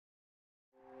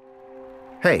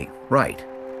Hey, right.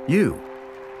 You.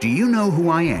 Do you know who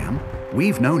I am?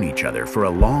 We've known each other for a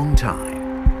long time.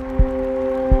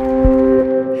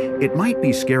 It might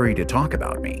be scary to talk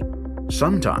about me.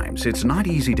 Sometimes it's not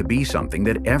easy to be something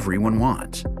that everyone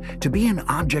wants, to be an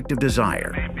object of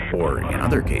desire, or in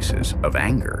other cases, of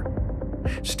anger.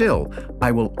 Still,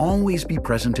 I will always be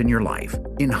present in your life,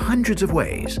 in hundreds of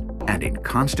ways, and in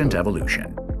constant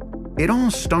evolution. It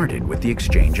all started with the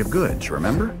exchange of goods,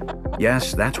 remember?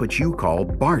 Yes, that's what you call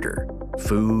barter.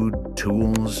 Food,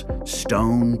 tools,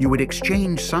 stone, you would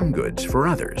exchange some goods for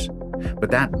others. But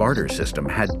that barter system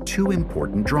had two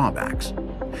important drawbacks: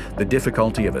 the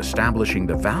difficulty of establishing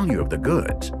the value of the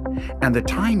goods, and the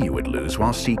time you would lose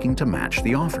while seeking to match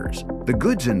the offers. The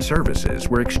goods and services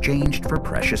were exchanged for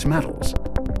precious metals,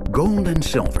 gold and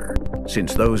silver,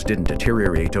 since those didn't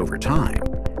deteriorate over time,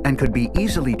 and could be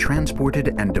easily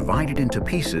transported and divided into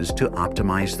pieces to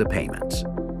optimize the payments.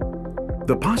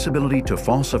 The possibility to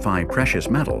falsify precious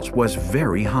metals was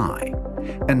very high,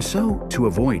 and so, to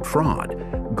avoid fraud,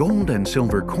 gold and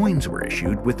silver coins were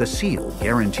issued with a seal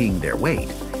guaranteeing their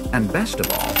weight, and best of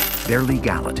all, their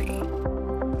legality.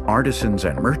 Artisans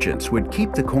and merchants would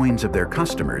keep the coins of their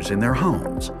customers in their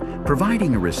homes,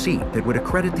 providing a receipt that would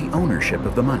accredit the ownership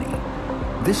of the money.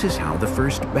 This is how the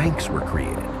first banks were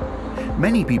created.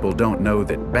 Many people don't know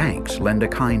that banks lend a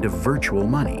kind of virtual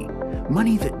money,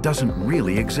 money that doesn't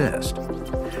really exist.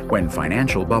 When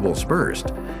financial bubbles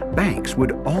burst, banks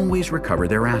would always recover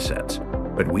their assets,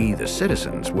 but we, the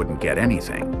citizens, wouldn't get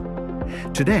anything.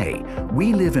 Today,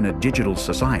 we live in a digital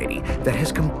society that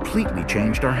has completely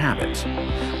changed our habits.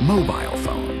 Mobile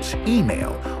phones,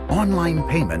 email, online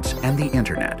payments, and the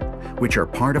internet, which are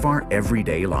part of our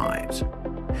everyday lives.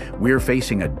 We're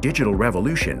facing a digital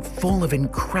revolution full of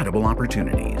incredible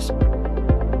opportunities.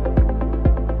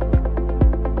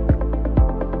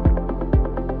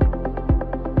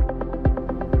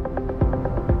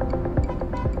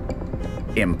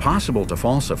 Impossible to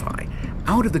falsify,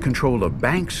 out of the control of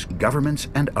banks, governments,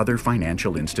 and other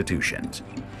financial institutions.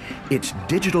 It's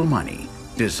digital money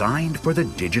designed for the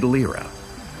digital era.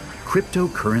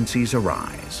 Cryptocurrencies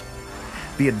arise.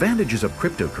 The advantages of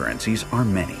cryptocurrencies are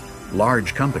many.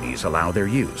 Large companies allow their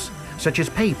use, such as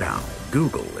PayPal,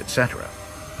 Google, etc.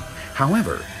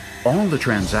 However, all the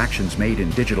transactions made in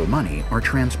digital money are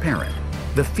transparent,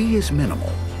 the fee is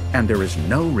minimal, and there is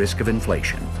no risk of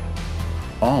inflation.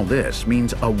 All this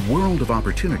means a world of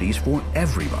opportunities for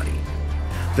everybody.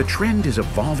 The trend is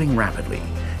evolving rapidly,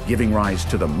 giving rise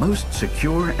to the most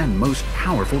secure and most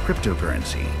powerful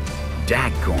cryptocurrency,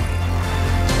 Dagcoin.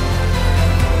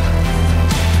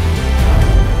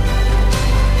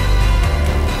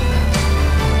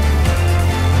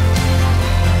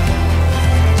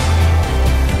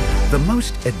 The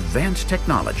most advanced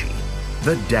technology,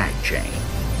 the DAG chain.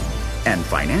 And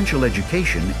financial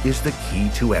education is the key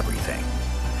to everything.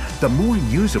 The more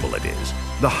usable it is,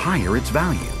 the higher its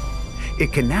value.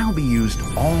 It can now be used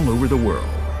all over the world.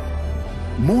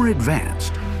 More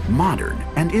advanced, modern,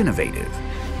 and innovative.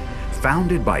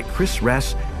 Founded by Chris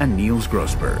Ress and Niels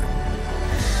Grossberg.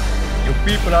 You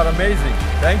people are amazing.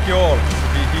 Thank you all to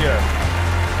be here.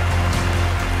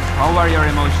 How are your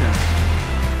emotions?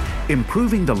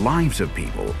 Improving the lives of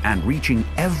people and reaching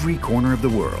every corner of the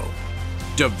world.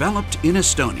 Developed in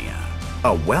Estonia,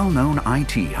 a well-known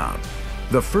IT hub.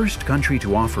 The first country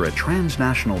to offer a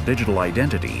transnational digital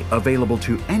identity available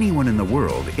to anyone in the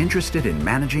world interested in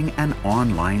managing an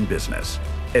online business.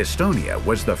 Estonia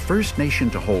was the first nation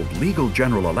to hold legal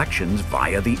general elections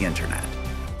via the internet.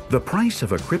 The price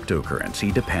of a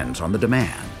cryptocurrency depends on the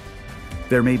demand.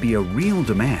 There may be a real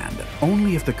demand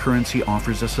only if the currency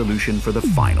offers a solution for the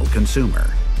final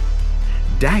consumer.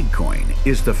 Dagcoin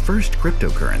is the first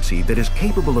cryptocurrency that is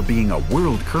capable of being a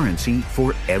world currency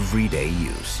for everyday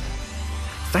use.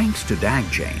 Thanks to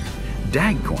DagChain,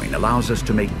 Dagcoin allows us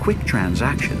to make quick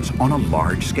transactions on a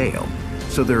large scale,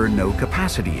 so there are no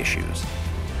capacity issues.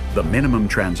 The minimum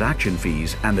transaction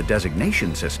fees and the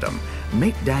designation system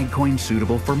make Dagcoin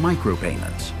suitable for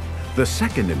micropayments. The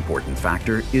second important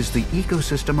factor is the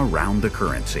ecosystem around the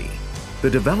currency. The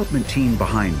development team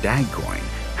behind Dagcoin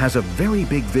has a very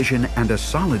big vision and a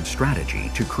solid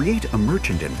strategy to create a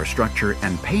merchant infrastructure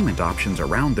and payment options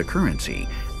around the currency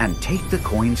and take the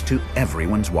coins to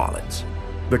everyone's wallets.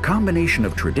 The combination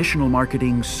of traditional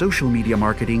marketing, social media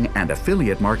marketing, and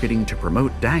affiliate marketing to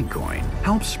promote Dagcoin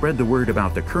helps spread the word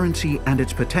about the currency and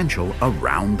its potential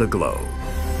around the globe.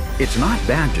 It's not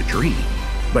bad to dream,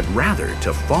 but rather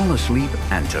to fall asleep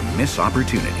and to miss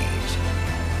opportunities.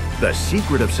 The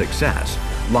secret of success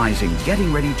lies in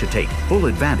getting ready to take full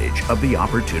advantage of the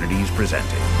opportunities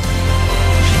presented.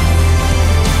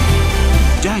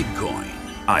 Dagcoin,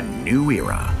 a new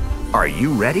era. Are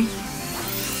you ready?